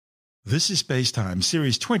This is SpaceTime,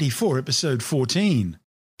 Series 24, Episode 14.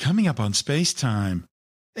 Coming up on SpaceTime,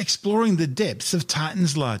 exploring the depths of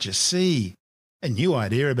Titan's largest sea, a new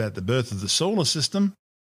idea about the birth of the solar system,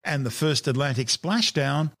 and the first Atlantic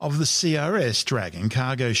splashdown of the CRS Dragon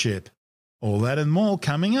cargo ship. All that and more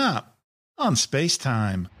coming up on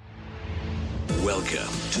SpaceTime.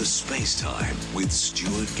 Welcome to SpaceTime with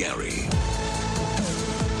Stuart Gary.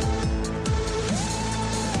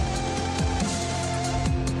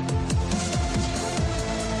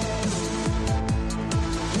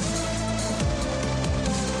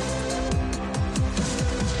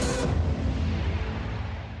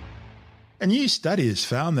 A new study has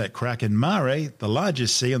found that Kraken Mare, the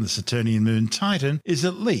largest sea on the Saturnian Moon Titan, is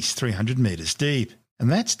at least 300 metres deep,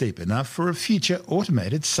 and that's deep enough for a future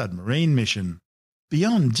automated submarine mission.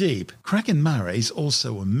 Beyond deep, Kraken Mare is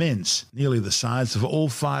also immense, nearly the size of all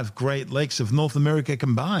 5 Great Lakes of North America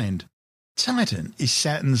combined. Titan is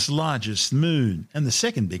Saturn's largest moon, and the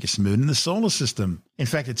second biggest moon in the solar system. In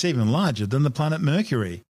fact, it's even larger than the planet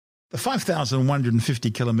Mercury. The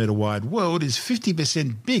 5,150-kilometre wide world is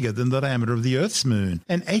 50% bigger than the diameter of the Earth's moon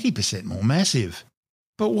and 80% more massive.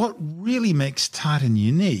 But what really makes Titan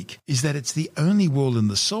unique is that it's the only world in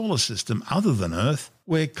the solar system other than Earth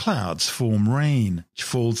where clouds form rain, which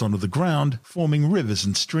falls onto the ground, forming rivers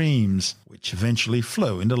and streams, which eventually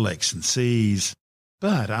flow into lakes and seas.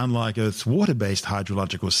 But unlike Earth's water-based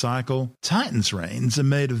hydrological cycle, Titan's rains are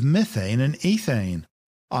made of methane and ethane.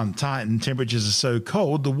 On Titan, temperatures are so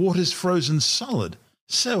cold the water's frozen solid,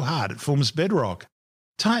 so hard it forms bedrock.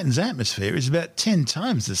 Titan's atmosphere is about 10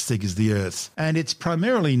 times as thick as the Earth's, and it's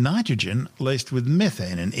primarily nitrogen laced with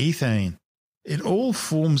methane and ethane. It all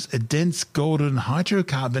forms a dense golden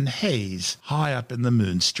hydrocarbon haze high up in the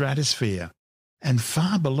Moon's stratosphere. And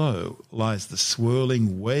far below lies the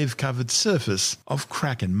swirling, wave-covered surface of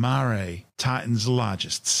Kraken Mare, Titan's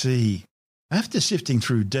largest sea. After sifting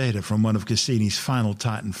through data from one of Cassini's final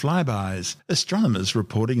Titan flybys, astronomers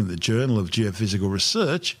reporting in the Journal of Geophysical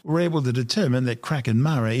Research were able to determine that Kraken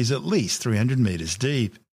Mare is at least 300 metres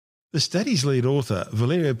deep. The study's lead author,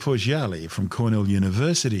 Valerio Poggiali from Cornell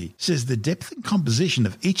University, says the depth and composition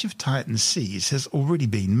of each of Titan's seas has already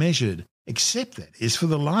been measured, except that is for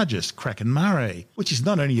the largest, Kraken Mare, which is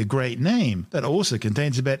not only a great name, but also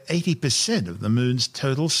contains about 80% of the Moon's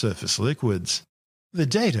total surface liquids. The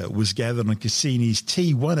data was gathered on Cassini's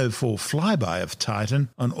T-104 flyby of Titan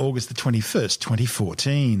on August 21,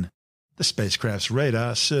 2014. The spacecraft's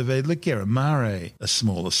radar surveyed Lagera Mare, a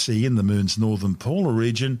smaller sea in the Moon's northern polar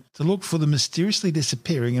region, to look for the mysteriously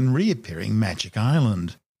disappearing and reappearing Magic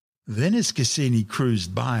Island. Then as Cassini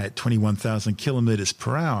cruised by at 21,000 kilometres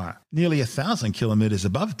per hour, nearly 1,000 kilometres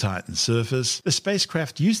above Titan's surface, the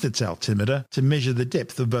spacecraft used its altimeter to measure the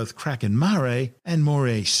depth of both Kraken Mare and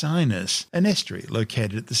Moray Sinus, an estuary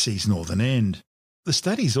located at the sea's northern end. The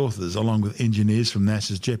study's authors, along with engineers from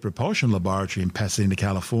NASA's Jet Propulsion Laboratory in Pasadena,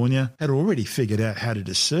 California, had already figured out how to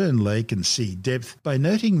discern lake and sea depth by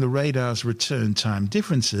noting the radar's return time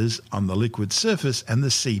differences on the liquid surface and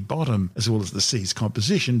the sea bottom, as well as the sea's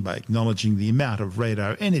composition by acknowledging the amount of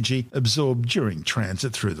radar energy absorbed during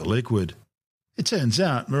transit through the liquid. It turns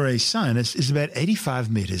out Moray Sinus is about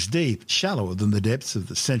 85 metres deep, shallower than the depths of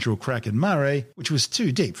the central Kraken Mare, which was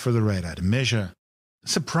too deep for the radar to measure.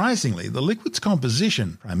 Surprisingly, the liquid's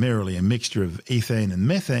composition, primarily a mixture of ethane and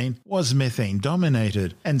methane, was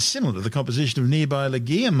methane-dominated, and similar to the composition of nearby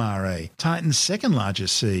Lagera Mare, Titan's second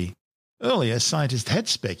largest sea. Earlier, scientists had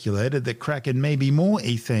speculated that Kraken may be more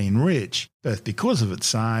ethane-rich, both because of its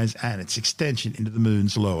size and its extension into the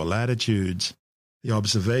Moon's lower latitudes. The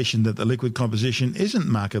observation that the liquid composition isn't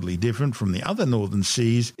markedly different from the other northern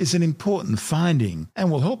seas is an important finding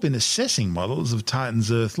and will help in assessing models of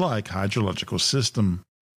Titan's Earth-like hydrological system.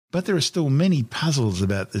 But there are still many puzzles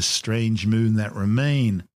about this strange moon that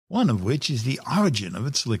remain, one of which is the origin of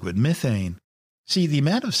its liquid methane. See, the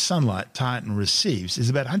amount of sunlight Titan receives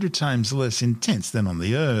is about 100 times less intense than on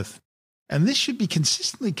the Earth, and this should be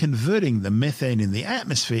consistently converting the methane in the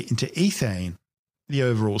atmosphere into ethane. The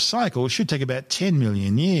overall cycle should take about 10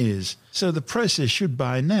 million years, so the process should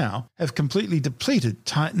by now have completely depleted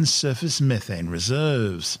Titan's surface methane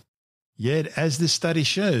reserves. Yet, as this study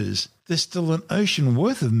shows, there's still an ocean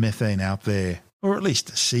worth of methane out there, or at least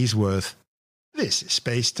a sea's worth. This is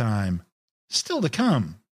SpaceTime. Still to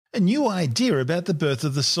come, a new idea about the birth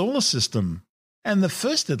of the solar system, and the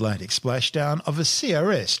first Atlantic splashdown of a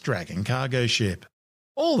CRS Dragon cargo ship.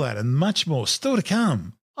 All that and much more still to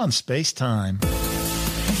come on SpaceTime.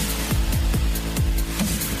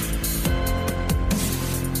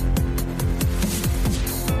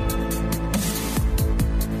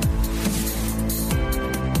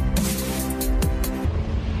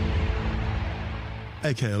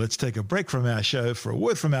 Okay, let's take a break from our show for a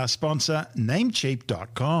word from our sponsor,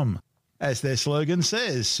 Namecheap.com. As their slogan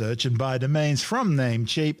says, search and buy domains from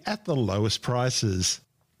Namecheap at the lowest prices.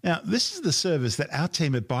 Now, this is the service that our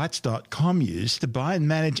team at Bytes.com use to buy and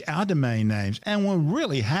manage our domain names, and we're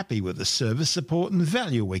really happy with the service, support and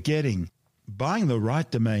value we're getting. Buying the right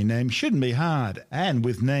domain name shouldn't be hard, and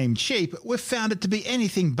with Namecheap, we've found it to be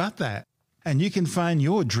anything but that. And you can find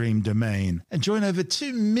your dream domain and join over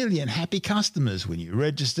 2 million happy customers when you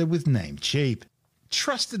register with Namecheap.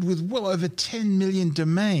 Trusted with well over 10 million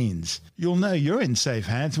domains, you'll know you're in safe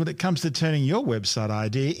hands when it comes to turning your website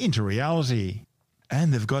idea into reality.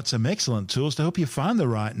 And they've got some excellent tools to help you find the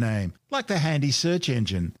right name, like the handy search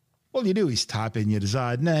engine. All you do is type in your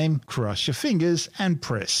desired name, cross your fingers, and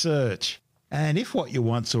press search. And if what you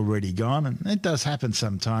want's already gone, and it does happen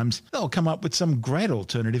sometimes, they'll come up with some great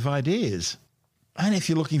alternative ideas. And if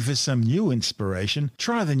you're looking for some new inspiration,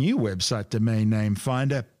 try the new website domain name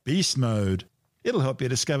finder, Beast Mode. It'll help you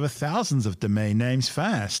discover thousands of domain names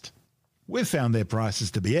fast. We've found their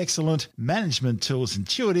prices to be excellent, management tools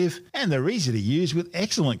intuitive, and they're easy to use with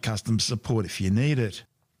excellent custom support if you need it.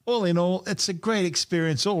 All in all, it's a great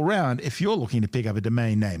experience all round if you're looking to pick up a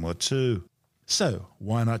domain name or two. So,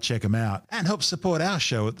 why not check them out and help support our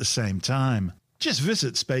show at the same time? Just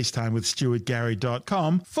visit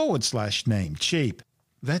spacetimewithstuartgary.com/namecheap.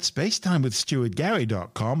 That's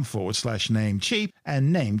spacetimewithstuartgary.com/namecheap,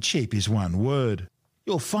 and Namecheap is one word.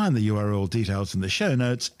 You'll find the URL details in the show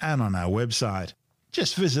notes and on our website.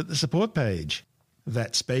 Just visit the support page.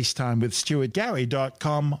 That's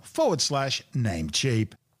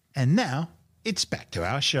spacetimewithstuartgary.com/namecheap. And now, it's back to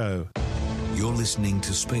our show. You're listening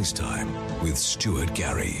to SpaceTime with Stuart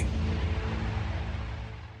Gary.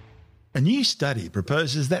 A new study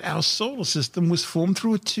proposes that our solar system was formed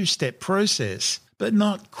through a two-step process, but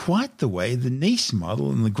not quite the way the Nice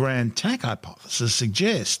model and the Grand Tack hypothesis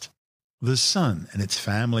suggest. The Sun and its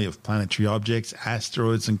family of planetary objects,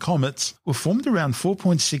 asteroids and comets were formed around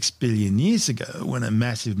 4.6 billion years ago when a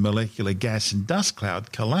massive molecular gas and dust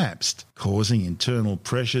cloud collapsed, causing internal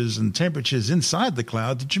pressures and temperatures inside the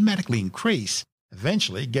cloud to dramatically increase,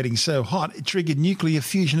 eventually getting so hot it triggered nuclear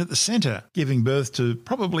fusion at the centre, giving birth to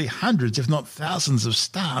probably hundreds if not thousands of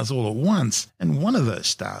stars all at once, and one of those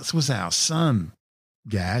stars was our Sun.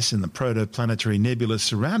 Gas in the protoplanetary nebula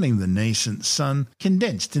surrounding the nascent Sun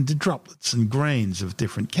condensed into droplets and grains of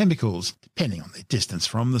different chemicals, depending on their distance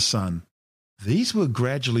from the Sun. These were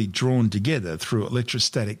gradually drawn together through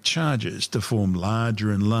electrostatic charges to form larger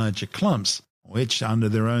and larger clumps, which, under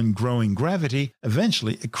their own growing gravity,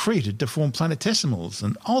 eventually accreted to form planetesimals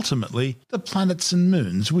and ultimately the planets and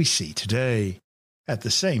moons we see today. At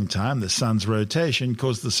the same time, the Sun's rotation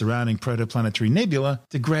caused the surrounding protoplanetary nebula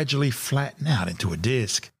to gradually flatten out into a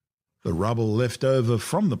disk. The rubble left over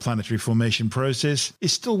from the planetary formation process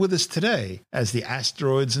is still with us today as the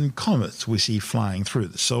asteroids and comets we see flying through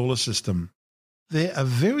the solar system. There are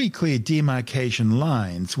very clear demarcation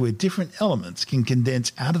lines where different elements can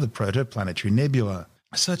condense out of the protoplanetary nebula,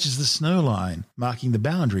 such as the snow line, marking the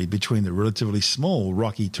boundary between the relatively small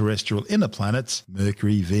rocky terrestrial inner planets,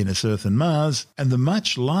 Mercury, Venus, Earth and Mars, and the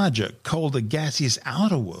much larger, colder gaseous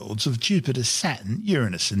outer worlds of Jupiter, Saturn,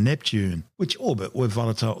 Uranus and Neptune, which orbit where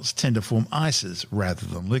volatiles tend to form ices rather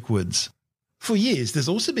than liquids. For years, there's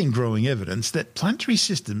also been growing evidence that planetary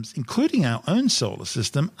systems, including our own solar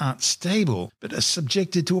system, aren't stable, but are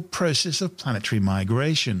subjected to a process of planetary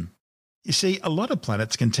migration. You see, a lot of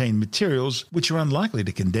planets contain materials which are unlikely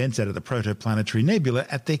to condense out of the protoplanetary nebula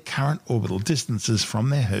at their current orbital distances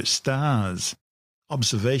from their host stars.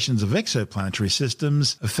 Observations of exoplanetary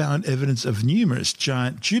systems have found evidence of numerous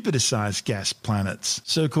giant Jupiter-sized gas planets,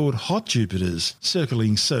 so-called hot Jupiters,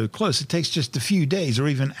 circling so close it takes just a few days or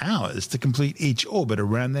even hours to complete each orbit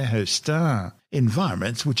around their host star,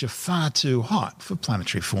 environments which are far too hot for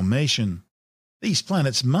planetary formation. These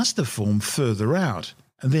planets must have formed further out,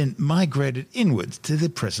 and then migrated inwards to their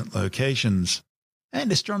present locations.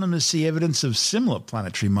 And astronomers see evidence of similar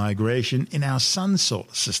planetary migration in our Sun's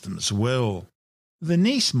solar system as well. The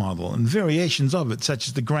Nice model and variations of it, such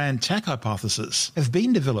as the Grand Tack hypothesis, have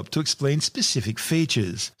been developed to explain specific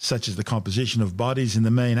features, such as the composition of bodies in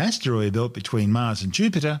the main asteroid belt between Mars and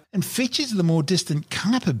Jupiter, and features of the more distant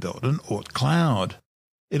Kuiper belt and Oort cloud.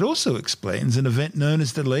 It also explains an event known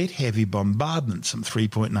as the Late Heavy Bombardment some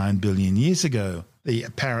 3.9 billion years ago, the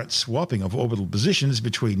apparent swapping of orbital positions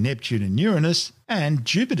between Neptune and Uranus, and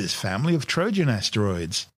Jupiter's family of Trojan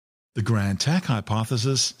asteroids. The Grand Tack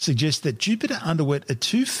hypothesis suggests that Jupiter underwent a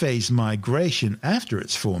two-phase migration after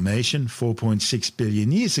its formation 4.6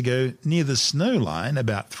 billion years ago near the snow line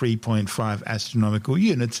about 3.5 astronomical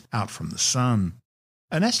units out from the Sun.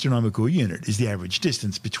 An astronomical unit is the average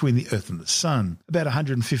distance between the Earth and the Sun, about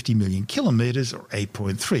 150 million kilometres or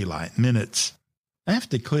 8.3 light minutes.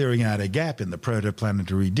 After clearing out a gap in the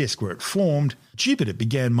protoplanetary disk where it formed, Jupiter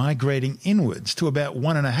began migrating inwards to about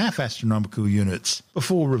 1.5 astronomical units,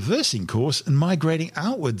 before reversing course and migrating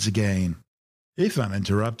outwards again. If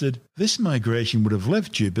uninterrupted, this migration would have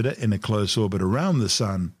left Jupiter in a close orbit around the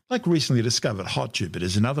Sun, like recently discovered hot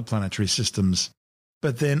Jupiters in other planetary systems.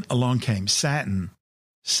 But then along came Saturn.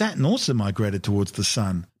 Saturn also migrated towards the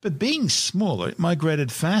Sun, but being smaller it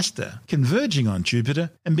migrated faster, converging on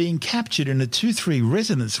Jupiter and being captured in a 2-3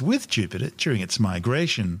 resonance with Jupiter during its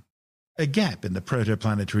migration. A gap in the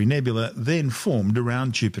protoplanetary nebula then formed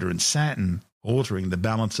around Jupiter and Saturn, altering the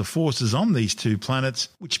balance of forces on these two planets,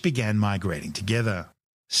 which began migrating together.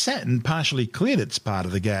 Saturn partially cleared its part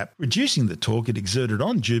of the gap, reducing the torque it exerted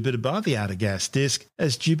on Jupiter by the outer gas disk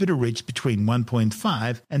as Jupiter reached between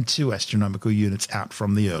 1.5 and 2 astronomical units out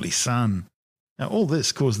from the early Sun. Now all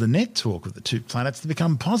this caused the net torque of the two planets to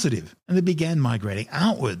become positive, and they began migrating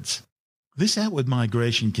outwards. This outward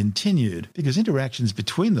migration continued because interactions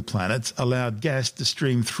between the planets allowed gas to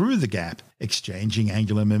stream through the gap, exchanging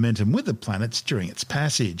angular momentum with the planets during its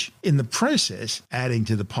passage, in the process adding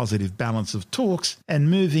to the positive balance of torques and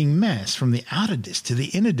moving mass from the outer disk to the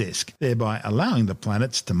inner disk, thereby allowing the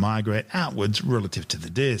planets to migrate outwards relative to the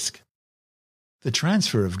disk. The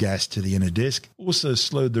transfer of gas to the inner disk also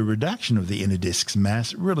slowed the reduction of the inner disk's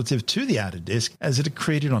mass relative to the outer disk as it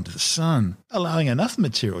accreted onto the Sun, allowing enough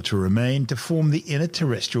material to remain to form the inner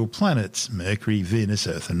terrestrial planets Mercury, Venus,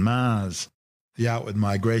 Earth and Mars. The outward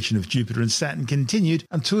migration of Jupiter and Saturn continued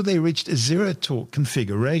until they reached a zero-torque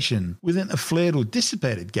configuration, within a flared or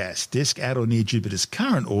dissipated gas disk at or near Jupiter's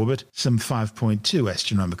current orbit, some 5.2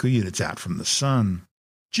 astronomical units out from the Sun.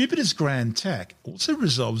 Jupiter's Grand Tack also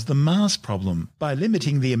resolves the Mars problem by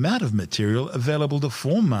limiting the amount of material available to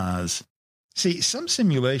form Mars. See, some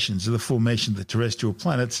simulations of the formation of the terrestrial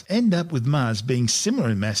planets end up with Mars being similar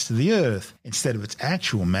in mass to the Earth, instead of its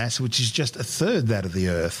actual mass, which is just a third that of the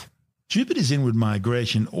Earth. Jupiter's inward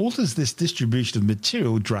migration alters this distribution of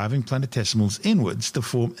material, driving planetesimals inwards to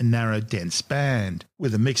form a narrow, dense band,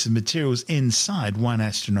 with a mix of materials inside one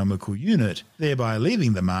astronomical unit, thereby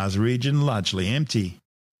leaving the Mars region largely empty.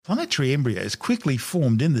 Planetary embryos quickly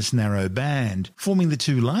formed in this narrow band, forming the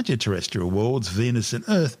two larger terrestrial worlds, Venus and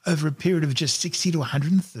Earth, over a period of just 60 to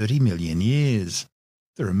 130 million years.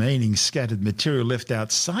 The remaining scattered material left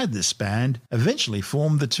outside this band eventually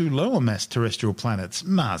formed the two lower-mass terrestrial planets,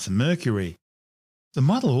 Mars and Mercury. The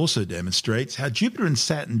model also demonstrates how Jupiter and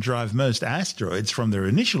Saturn drive most asteroids from their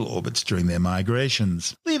initial orbits during their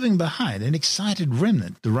migrations, leaving behind an excited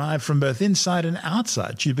remnant derived from both inside and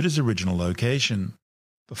outside Jupiter's original location.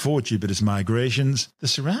 Before Jupiter's migrations, the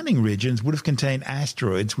surrounding regions would have contained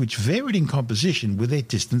asteroids which varied in composition with their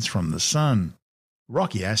distance from the Sun.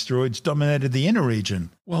 Rocky asteroids dominated the inner region,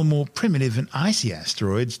 while more primitive and icy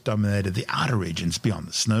asteroids dominated the outer regions beyond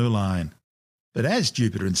the snow line. But as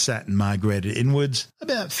Jupiter and Saturn migrated inwards,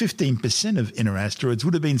 about 15% of inner asteroids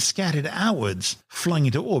would have been scattered outwards, flung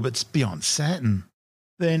into orbits beyond Saturn.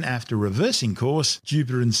 Then, after reversing course,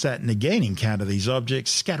 Jupiter and Saturn again encounter these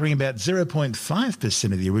objects, scattering about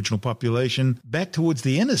 0.5% of the original population back towards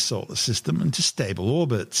the inner solar system into stable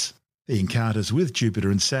orbits. The encounters with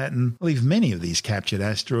Jupiter and Saturn leave many of these captured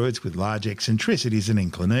asteroids with large eccentricities and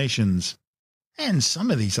inclinations. And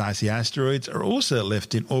some of these icy asteroids are also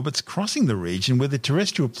left in orbits crossing the region where the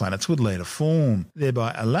terrestrial planets would later form,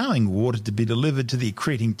 thereby allowing water to be delivered to the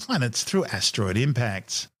accreting planets through asteroid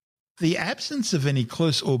impacts. The absence of any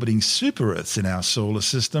close-orbiting super-Earths in our solar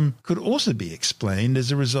system could also be explained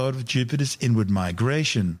as a result of Jupiter's inward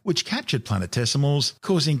migration, which captured planetesimals,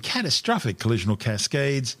 causing catastrophic collisional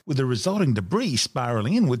cascades, with the resulting debris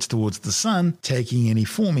spiralling inwards towards the Sun, taking any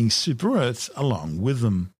forming super-Earths along with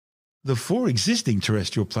them. The 4 existing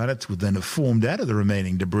terrestrial planets would then have formed out of the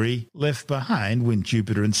remaining debris left behind when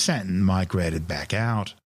Jupiter and Saturn migrated back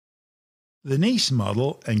out. The Nice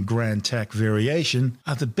model and Grand Tack variation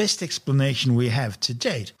are the best explanation we have to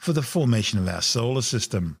date for the formation of our solar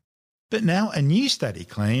system. But now a new study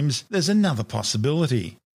claims there's another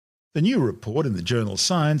possibility. The new report in the journal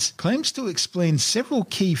Science claims to explain several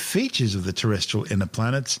key features of the terrestrial inner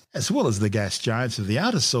planets, as well as the gas giants of the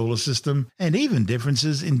outer solar system, and even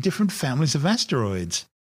differences in different families of asteroids.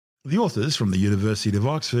 The authors from the University of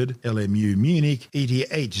Oxford, LMU Munich,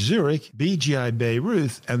 ETH Zurich, BGI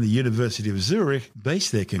Beirut and the University of Zurich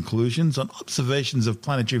base their conclusions on observations of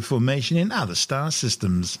planetary formation in other star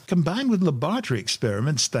systems, combined with laboratory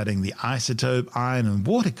experiments studying the isotope, iron and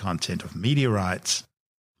water content of meteorites.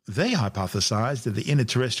 They hypothesized that the inner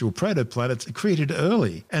terrestrial protoplanets accreted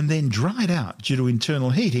early and then dried out due to internal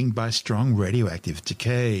heating by strong radioactive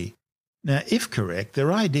decay. Now, if correct,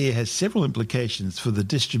 their idea has several implications for the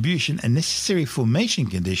distribution and necessary formation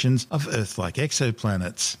conditions of Earth-like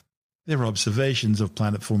exoplanets. Their observations of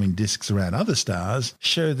planet-forming disks around other stars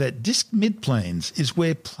show that disk midplanes is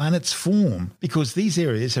where planets form because these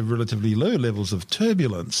areas have relatively low levels of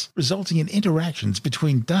turbulence, resulting in interactions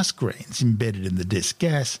between dust grains embedded in the disk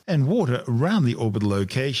gas and water around the orbital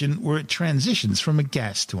location where it transitions from a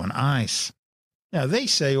gas to an ice. Now, they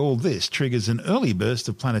say all this triggers an early burst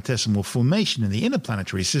of planetesimal formation in the inner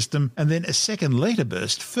planetary system and then a second later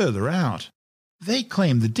burst further out. They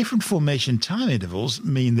claim the different formation time intervals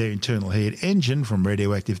mean their internal heat engine from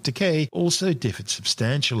radioactive decay also differed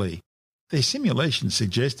substantially. Their simulations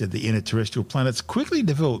suggested the inner terrestrial planets quickly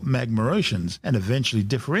developed magma oceans and eventually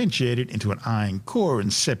differentiated into an iron core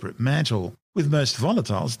and separate mantle, with most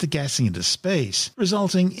volatiles degassing into space,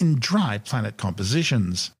 resulting in dry planet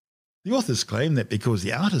compositions. The authors claim that because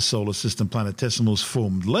the outer solar system planetesimals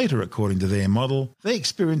formed later according to their model, they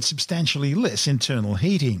experienced substantially less internal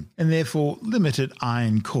heating, and therefore limited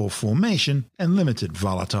iron core formation and limited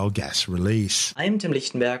volatile gas release. I am Tim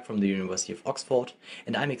Lichtenberg from the University of Oxford,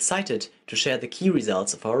 and I'm excited to share the key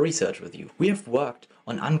results of our research with you. We have worked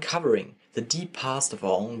on uncovering the deep past of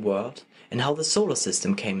our own world and how the solar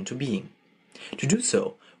system came into being. To do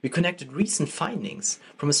so, we connected recent findings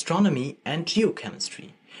from astronomy and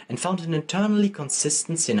geochemistry, and found an internally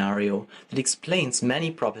consistent scenario that explains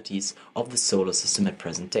many properties of the solar system at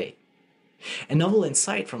present day. A novel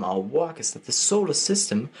insight from our work is that the solar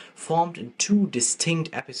system formed in two distinct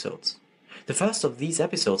episodes. The first of these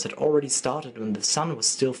episodes had already started when the Sun was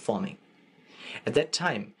still forming. At that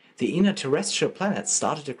time, the inner terrestrial planets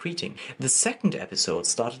started accreting. The second episode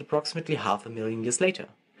started approximately 500,000 years later,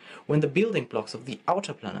 when the building blocks of the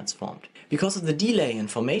outer planets formed. Because of the delay in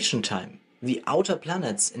formation time, the outer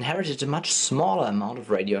planets inherited a much smaller amount of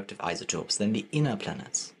radioactive isotopes than the inner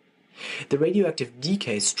planets. The radioactive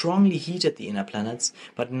decay strongly heated the inner planets,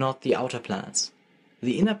 but not the outer planets.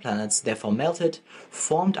 The inner planets therefore melted,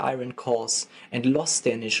 formed iron cores, and lost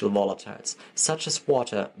their initial volatiles, such as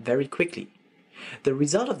water, very quickly. The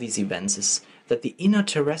result of these events is that the inner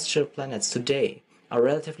terrestrial planets today are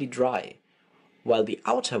relatively dry, while the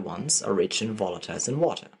outer ones are rich in volatiles and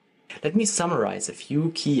water. Let me summarize a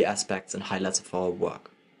few key aspects and highlights of our work.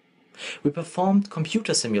 We performed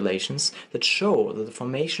computer simulations that show that the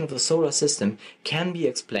formation of the solar system can be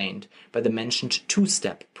explained by the mentioned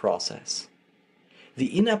two-step process. The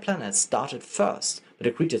inner planets started first, but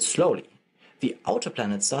accreted slowly. The outer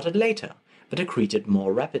planets started later, but accreted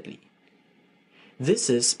more rapidly. This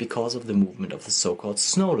is because of the movement of the so-called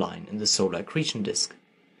snow line in the solar accretion disk.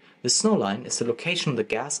 The snow line is the location of the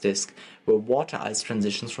gas disk where water ice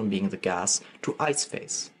transitions from being the gas to ice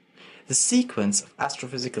phase. The sequence of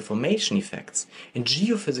astrophysical formation effects and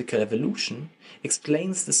geophysical evolution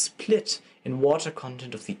explains the split in water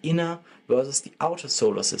content of the inner versus the outer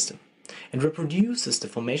solar system, and reproduces the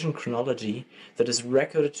formation chronology that is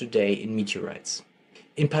recorded today in meteorites.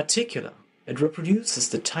 In particular, it reproduces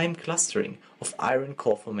the time clustering of iron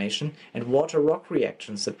core formation and water-rock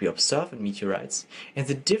reactions that we observe in meteorites, and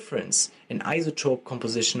the difference in isotope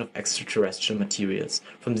composition of extraterrestrial materials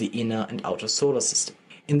from the inner and outer solar system.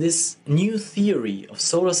 In this new theory of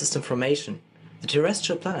solar system formation, the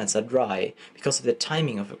terrestrial planets are dry because of the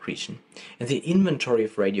timing of accretion and the inventory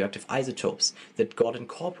of radioactive isotopes that got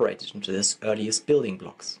incorporated into their earliest building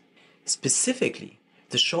blocks. Specifically,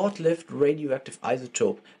 the short-lived radioactive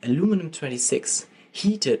isotope aluminum-26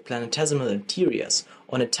 heated planetesimal interiors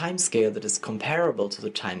on a timescale that is comparable to the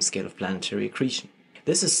timescale of planetary accretion.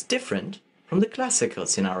 This is different from the classical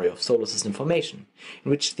scenario of solar system formation,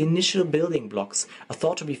 in which the initial building blocks are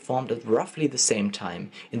thought to be formed at roughly the same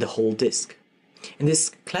time in the whole disk. In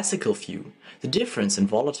this classical view, the difference in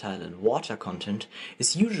volatile and water content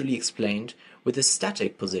is usually explained with the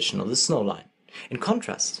static position of the snowline. In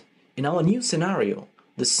contrast, in our new scenario,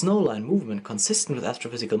 the snowline movement consistent with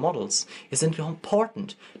astrophysical models is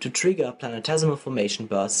important to trigger planetesimal formation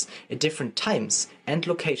bursts at different times and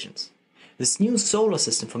locations. This new solar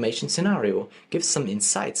system formation scenario gives some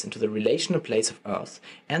insights into the relational place of Earth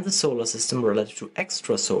and the solar system relative to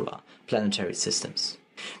extrasolar planetary systems.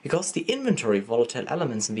 Because the inventory of volatile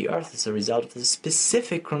elements in the Earth is a result of the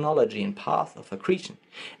specific chronology and path of accretion,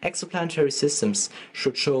 exoplanetary systems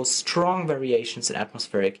should show strong variations in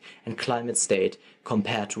atmospheric and climate state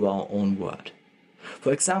compared to our own world.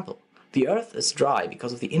 For example, the Earth is dry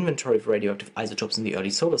because of the inventory of radioactive isotopes in the early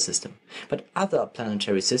solar system, but other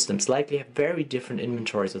planetary systems likely have very different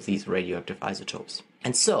inventories of these radioactive isotopes.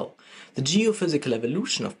 And so, the geophysical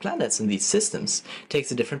evolution of planets in these systems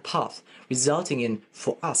takes a different path, resulting in,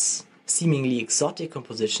 for us, seemingly exotic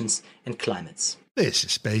compositions and climates. This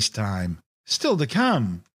is SpaceTime. Still to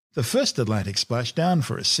come, the first Atlantic splashdown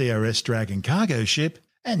for a CRS Dragon cargo ship,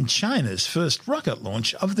 and China's first rocket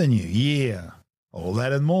launch of the new year. All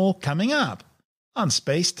that and more coming up on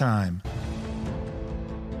SpaceTime.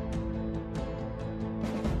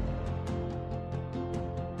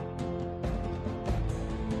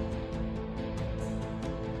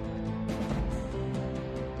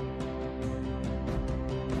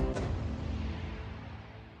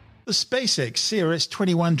 The SpaceX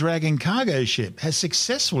CRS-21 Dragon cargo ship has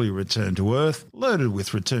successfully returned to Earth, loaded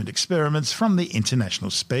with returned experiments from the International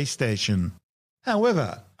Space Station.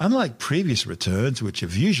 However, unlike previous returns, which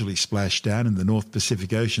have usually splashed down in the North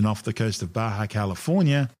Pacific Ocean off the coast of Baja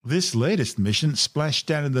California, this latest mission splashed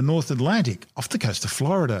down in the North Atlantic off the coast of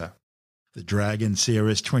Florida. The Dragon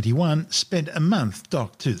CRS-21 spent a month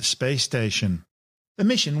docked to the space station. The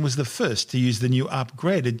mission was the first to use the new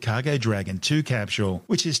upgraded Cargo Dragon 2 capsule,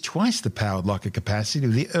 which is twice the powered locker capacity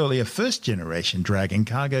of the earlier first-generation Dragon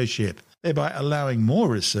cargo ship, thereby allowing more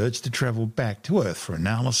research to travel back to Earth for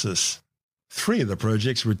analysis. 3 of the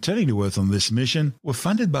projects returning to Earth on this mission were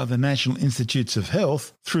funded by the National Institutes of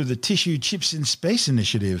Health through the Tissue Chips in Space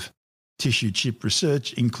initiative. Tissue chip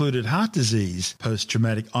research included heart disease,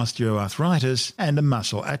 post-traumatic osteoarthritis, and a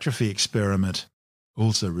muscle atrophy experiment.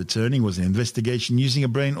 Also returning was an investigation using a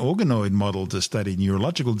brain organoid model to study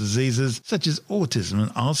neurological diseases such as autism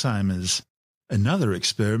and Alzheimer's. Another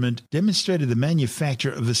experiment demonstrated the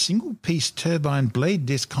manufacture of a single-piece turbine blade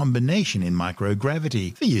disc combination in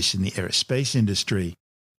microgravity for use in the aerospace industry.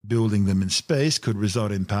 Building them in space could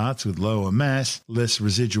result in parts with lower mass, less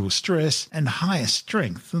residual stress, and higher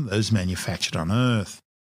strength than those manufactured on Earth.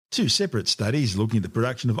 2 separate studies looking at the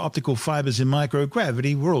production of optical fibers in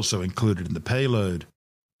microgravity were also included in the payload.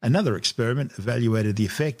 Another experiment evaluated the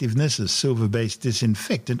effectiveness of silver-based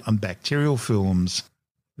disinfectant on bacterial films.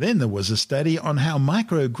 Then there was a study on how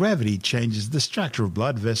microgravity changes the structure of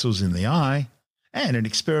blood vessels in the eye, and an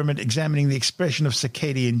experiment examining the expression of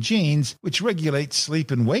circadian genes which regulate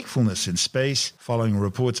sleep and wakefulness in space, following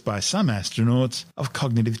reports by some astronauts of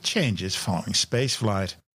cognitive changes following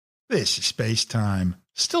spaceflight. This is SpaceTime.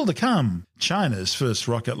 Still to come, China's first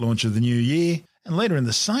rocket launch of the new year, and later in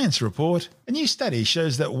the science report, a new study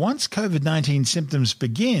shows that once COVID-19 symptoms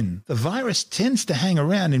begin, the virus tends to hang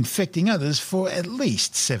around infecting others for at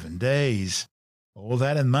least 7 days. All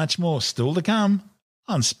that and much more still to come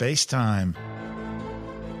on SpaceTime.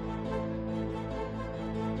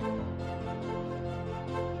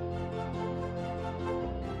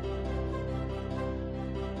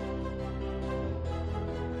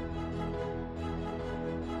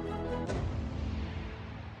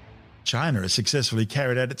 China has successfully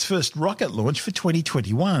carried out its first rocket launch for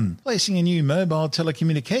 2021, placing a new mobile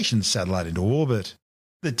telecommunications satellite into orbit.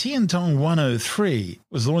 The Tiantong 103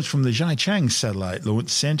 was launched from the Xichang Satellite Launch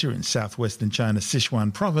Center in southwestern China's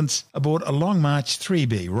Sichuan province aboard a Long March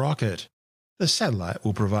 3B rocket. The satellite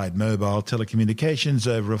will provide mobile telecommunications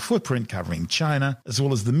over a footprint covering China, as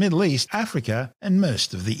well as the Middle East, Africa, and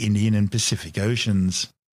most of the Indian and Pacific Oceans.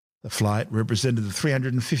 The flight represented the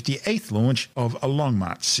 358th launch of a Long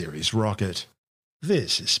March series rocket.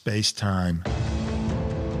 This is SpaceTime.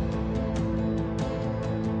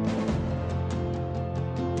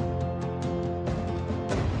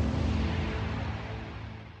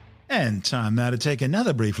 And time now to take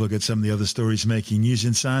another brief look at some of the other stories making news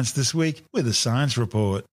in science this week with a science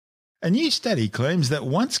report. A new study claims that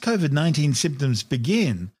once COVID-19 symptoms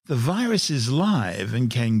begin, the virus is live and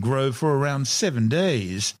can grow for around 7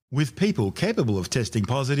 days, with people capable of testing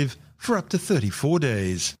positive for up to 34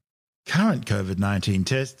 days. Current COVID-19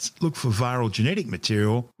 tests look for viral genetic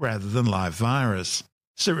material rather than live virus.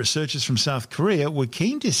 So researchers from South Korea were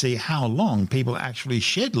keen to see how long people actually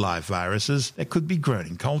shed live viruses that could be grown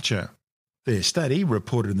in culture. Their study,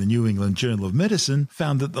 reported in the New England Journal of Medicine,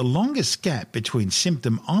 found that the longest gap between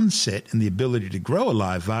symptom onset and the ability to grow a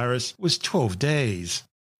live virus was 12 days.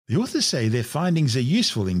 The authors say their findings are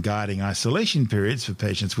useful in guiding isolation periods for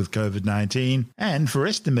patients with COVID-19 and for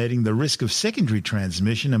estimating the risk of secondary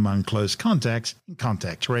transmission among close contacts in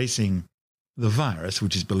contact tracing. The virus,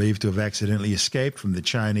 which is believed to have accidentally escaped from the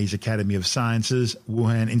Chinese Academy of Sciences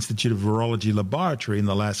Wuhan Institute of Virology laboratory in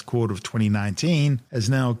the last quarter of 2019, has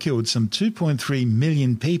now killed some 2.3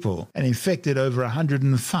 million people and infected over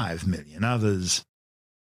 105 million others.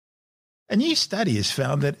 A new study has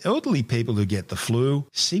found that elderly people who get the flu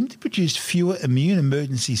seem to produce fewer immune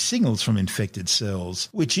emergency signals from infected cells,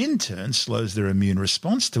 which in turn slows their immune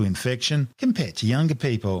response to infection compared to younger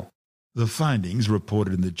people. The findings,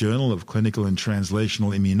 reported in the Journal of Clinical and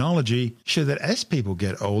Translational Immunology, show that as people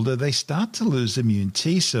get older, they start to lose immune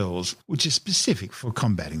T cells, which is specific for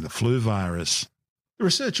combating the flu virus. The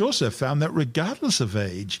research also found that regardless of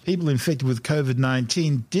age, people infected with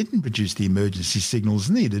COVID-19 didn't produce the emergency signals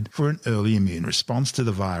needed for an early immune response to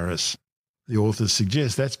the virus. The authors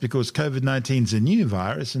suggest that's because COVID-19 is a new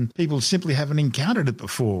virus and people simply haven't encountered it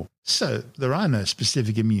before, so there are no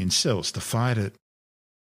specific immune cells to fight it.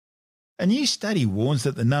 A new study warns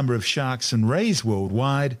that the number of sharks and rays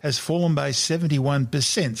worldwide has fallen by 71%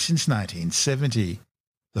 since 1970.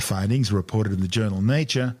 The findings, reported in the journal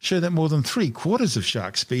Nature, show that more than 3/4 of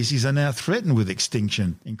shark species are now threatened with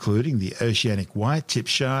extinction, including the oceanic white-tip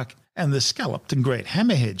shark and the scalloped and great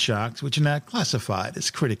hammerhead sharks, which are now classified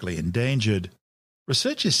as critically endangered.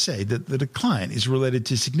 Researchers say that the decline is related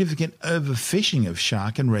to significant overfishing of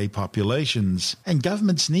shark and ray populations, and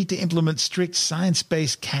governments need to implement strict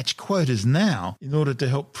science-based catch quotas now in order to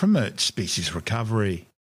help promote species recovery.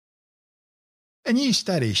 A new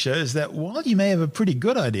study shows that while you may have a pretty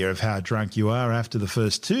good idea of how drunk you are after the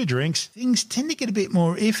first 2 drinks, things tend to get a bit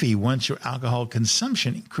more iffy once your alcohol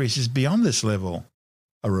consumption increases beyond this level.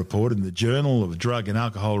 A report in the Journal of Drug and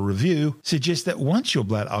Alcohol Review suggests that once your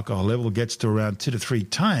blood alcohol level gets to around 2 to 3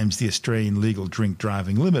 times the Australian legal drink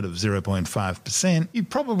driving limit of 0.5%, you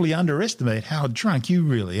probably underestimate how drunk you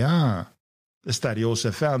really are. The study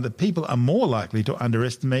also found that people are more likely to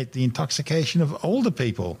underestimate the intoxication of older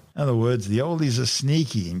people. In other words, the oldies are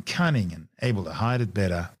sneaky and cunning and able to hide it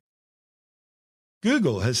better.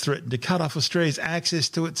 Google has threatened to cut off Australia's access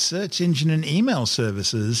to its search engine and email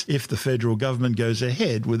services if the federal government goes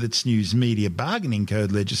ahead with its news media bargaining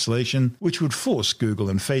code legislation, which would force Google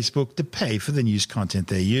and Facebook to pay for the news content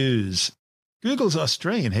they use. Google's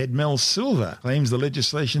Australian head Mel Silver claims the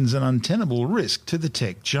legislation is an untenable risk to the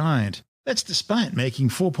tech giant. That's despite making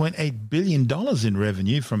 $4.8 billion in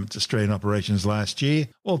revenue from its Australian operations last year,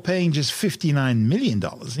 while paying just $59 million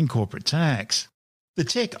in corporate tax. The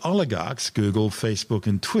tech oligarchs, Google, Facebook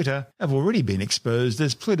and Twitter, have already been exposed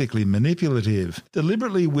as politically manipulative,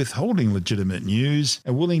 deliberately withholding legitimate news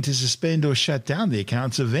and willing to suspend or shut down the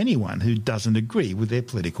accounts of anyone who doesn't agree with their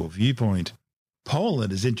political viewpoint.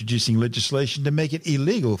 Poland is introducing legislation to make it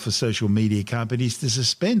illegal for social media companies to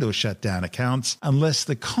suspend or shut down accounts unless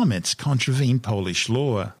the comments contravene Polish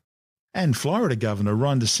law. And Florida Governor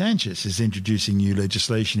Ron DeSantis is introducing new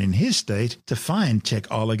legislation in his state to fine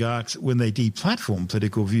tech oligarchs when they deplatform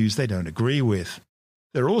political views they don't agree with.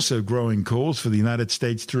 There are also growing calls for the United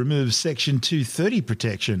States to remove Section 230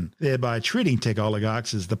 protection, thereby treating tech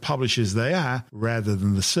oligarchs as the publishers they are rather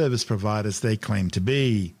than the service providers they claim to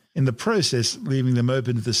be, in the process leaving them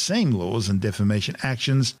open to the same laws and defamation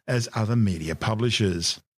actions as other media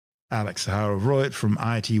publishers. Alex Zaharov-Reutt from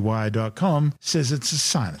ITY.com says it's a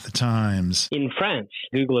sign of the times. In France,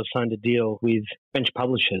 Google has signed a deal with French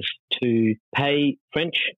publishers to pay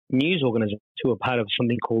French news organizations who are part of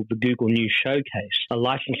something called the Google News Showcase, a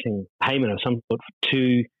licensing payment of some sort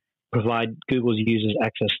to provide Google's users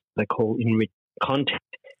access to what they call enriched content.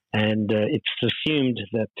 And it's assumed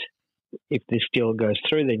that if this deal goes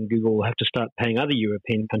through, then Google will have to start paying other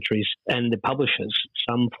European countries and the publishers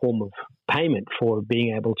some form of payment for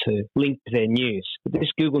being able to link their news. This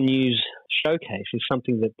Google News Showcase is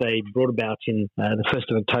something that they brought about in the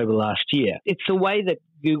 1st of October last year. It's a way that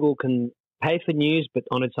Google can pay for news, but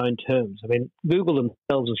on its own terms. I mean, Google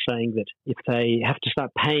themselves are saying that if they have to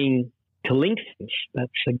start paying to link things,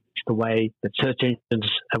 that's the way that search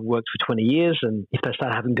engines have worked for 20 years. And if they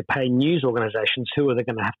start having to pay news organizations, who are they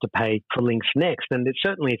going to have to pay for links next? And it's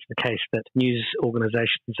the case that news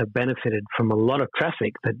organizations have benefited from a lot of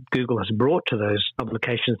traffic that Google has brought to those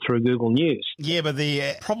publications through Google News. Yeah, but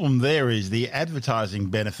the problem there is the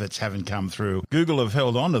advertising benefits haven't come through. Google have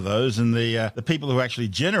held on to those, and the people who are actually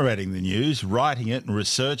generating the news, writing it and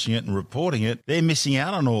researching it and reporting it, they're missing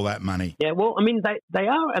out on all that money. Yeah, well, I mean, they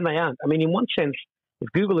are and they aren't. I mean, in one sense, if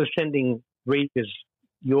Google is sending readers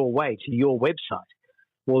your way to your website,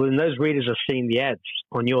 well, then those readers are seeing the ads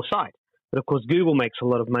on your site. But of course, Google makes a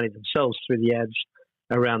lot of money themselves through the ads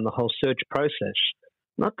around the whole search process.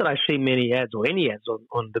 Not that I see many ads or any ads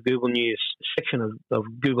on the Google News section of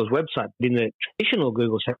Google's website, but in the traditional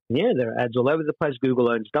Google section, yeah, there are ads all over the place. Google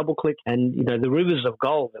owns DoubleClick, and the rivers of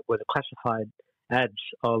gold that were the classified ads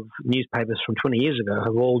of newspapers from 20 years ago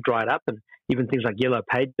have all dried up, and even things like Yellow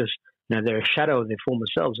Pages, they're a shadow of their former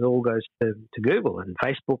selves. It all goes to Google and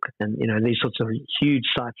Facebook and, these sorts of huge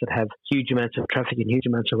sites that have huge amounts of traffic and huge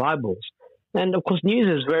amounts of eyeballs. And, of course,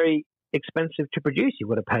 news is very expensive to produce. You've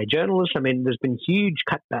got to pay journalists. I mean, there's been huge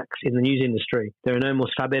cutbacks in the news industry. There are no more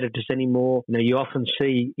sub-editors anymore. You often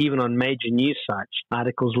see, even on major news sites,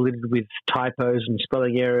 articles littered with typos and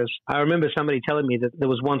spelling errors. I remember somebody telling me that there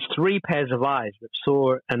was once 3 pairs of eyes that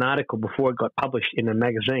saw an article before it got published in a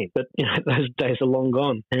magazine. But those days are long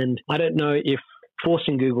gone. And I don't know if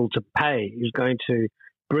forcing Google to pay is going to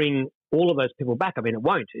bring all of those people back. I mean, it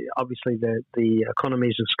won't. Obviously, the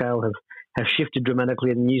economies of scale have shifted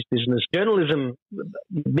dramatically in the news business. Journalism,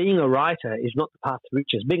 being a writer, is not the path to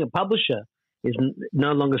riches. Being a publisher is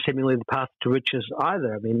no longer seemingly the path to riches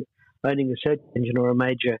either. I mean, owning a search engine or a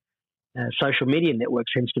major social media network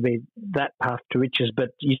seems to be that path to riches. But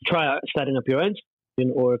you try starting up your own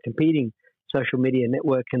or a competing social media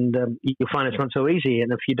network, and you'll find it's not so easy.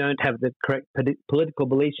 And if you don't have the correct political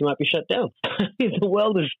beliefs, you might be shut down. The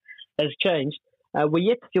world has changed. We're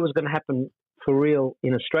yet to see what's going to happen for real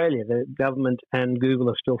in Australia. The government and Google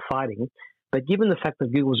are still fighting. But given the fact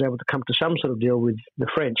that Google was able to come to some sort of deal with the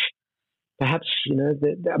French, perhaps,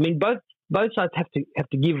 both sides have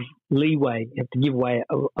to give leeway, have to give way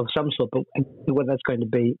of some sort. But what that's going to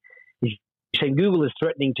be is saying Google is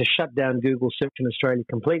threatening to shut down Google search in Australia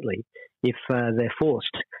completely if they're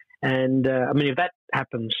forced. And if that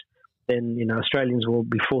happens, then Australians will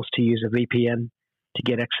be forced to use a VPN to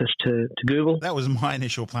get access to Google. That was my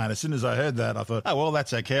initial plan. As soon as I heard that, I thought, oh, well,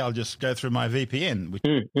 that's okay. I'll just go through my VPN.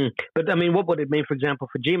 But, what would it mean, for example,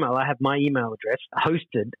 for Gmail? I have my email address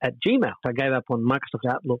hosted at Gmail. I gave up on Microsoft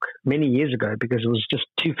Outlook many years ago because it was just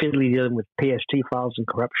too fiddly dealing with PST files and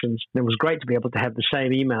corruptions. And it was great to be able to have the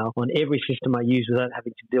same email on every system I use without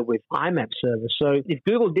having to deal with IMAP servers. So if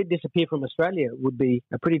Google did disappear from Australia, it would be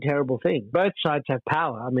a pretty terrible thing. Both sides have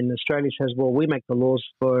power. Australia says, well, we make the laws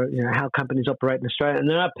for how companies operate in Australia. And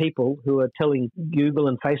there are people who are telling Google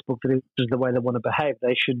and Facebook that this is the way they want to behave.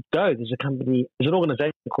 They should go. There's an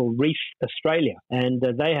organization called Reef Australia, and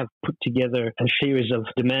they have put together a series of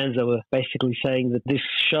demands that were basically saying that this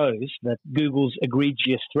shows that Google's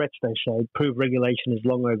egregious threats, they say, prove regulation is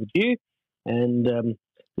long overdue. And,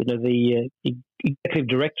 the executive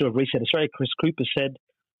director of Reset Australia, Chris Cooper, said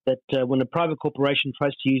that when a private corporation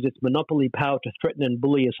tries to use its monopoly power to threaten and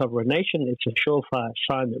bully a sovereign nation, it's a surefire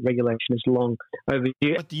sign that regulation is long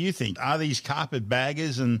overdue. What do you think? Are these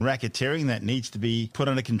carpetbaggers and racketeering that needs to be put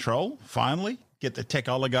under control, finally? Get the tech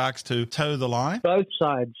oligarchs to toe the line? Both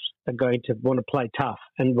sides are going to want to play tough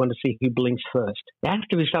and want to see who blinks first. There has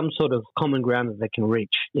to be some sort of common ground that they can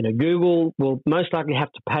reach. Google will most likely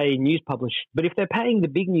have to pay news publishers, but if they're paying the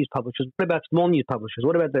big news publishers, what about small news publishers?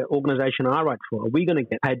 What about the organization I write for? Are we going to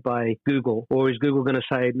get paid by Google, or is Google going to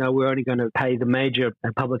say, no, we're only going to pay the major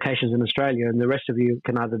publications in Australia and the rest of you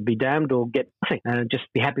can either be damned or get nothing and just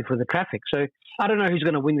be happy for the traffic? So I don't know who's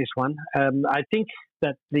going to win this one. I think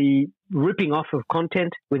that the ripping off of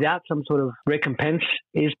content without some sort of recompense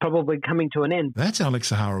is probably coming to an end. That's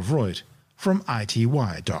Alex Zaharov-Reut from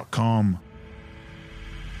ITY.com.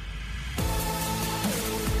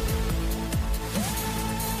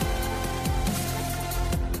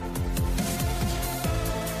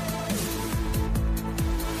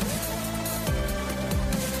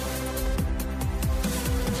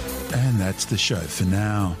 And that's the show for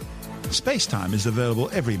now. SpaceTime is available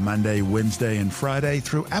every Monday, Wednesday and Friday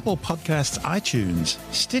through Apple Podcasts, iTunes,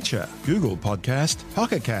 Stitcher, Google Podcast,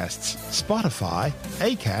 Pocket Casts, Spotify,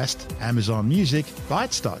 Acast, Amazon Music,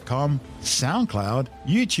 Bytes.com, SoundCloud,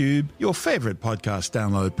 YouTube, your favorite podcast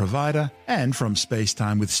download provider, and from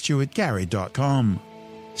SpaceTimeWithStuartGary.com.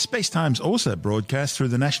 SpaceTime's also broadcast through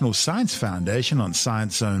the National Science Foundation on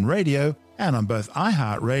Science Zone Radio and on both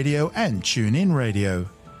iHeartRadio and TuneIn Radio.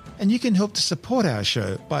 And you can help to support our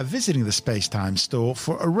show by visiting the SpaceTime store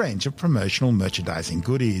for a range of promotional merchandising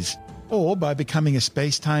goodies, or by becoming a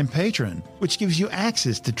SpaceTime patron, which gives you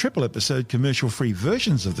access to triple episode commercial-free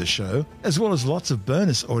versions of the show, as well as lots of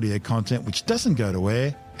bonus audio content which doesn't go to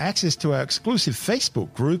air, access to our exclusive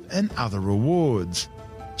Facebook group, and other rewards.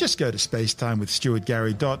 Just go to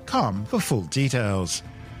SpaceTimeWithStuartGary.com for full details.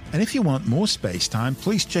 And if you want more space time,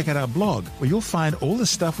 please check out our blog, where you'll find all the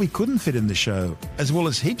stuff we couldn't fit in the show, as well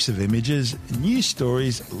as heaps of images, news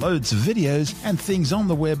stories, loads of videos, and things on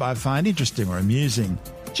the web I find interesting or amusing.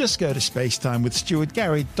 Just go to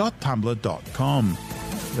SpaceTimeWithStuartGary.tumblr.com.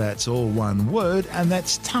 That's all one word, and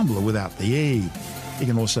that's Tumblr without the E. You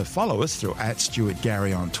can also follow us through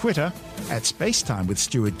 @StuartGary on Twitter,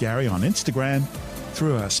 @SpaceTimeWithStuartGary on Instagram,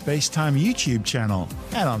 through our SpaceTime YouTube channel,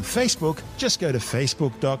 and on Facebook, just go to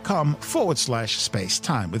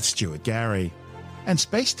facebook.com/SpaceTime with Stuart Gary. And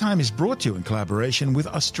SpaceTime is brought to you in collaboration with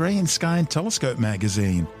Australian Sky and Telescope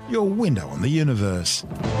magazine, your window on the universe.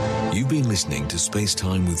 You've been listening to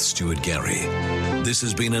SpaceTime with Stuart Gary. This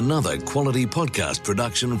has been another quality podcast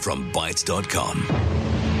production from Bytes.com.